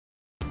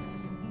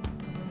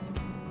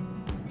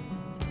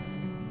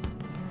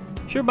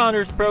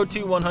SureBonder's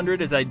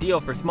PRO2-100 is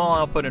ideal for small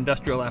output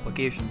industrial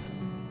applications.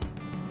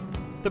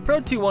 The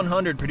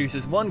PRO2-100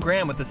 produces 1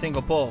 gram with a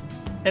single pull,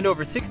 and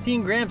over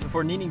 16 grams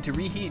before needing to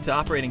reheat to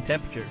operating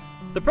temperature.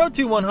 The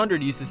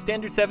PRO2-100 uses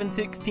standard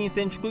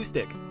 7/16" glue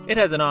stick. It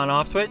has an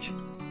on-off switch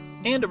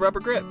and a rubber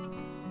grip.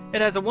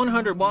 It has a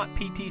 100-watt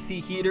PTC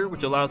heater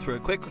which allows for a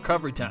quick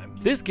recovery time.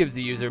 This gives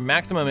the user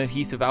maximum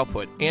adhesive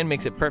output and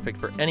makes it perfect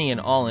for any and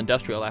all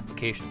industrial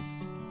applications.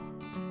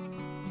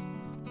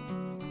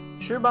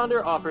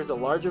 SureBonder offers a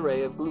large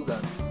array of glue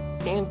guns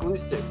and glue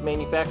sticks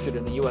manufactured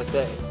in the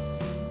USA.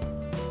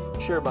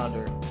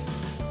 SureBonder,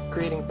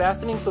 creating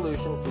fastening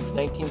solutions since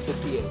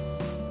 1968.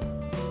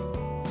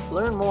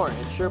 Learn more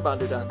at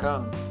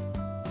SureBonder.com.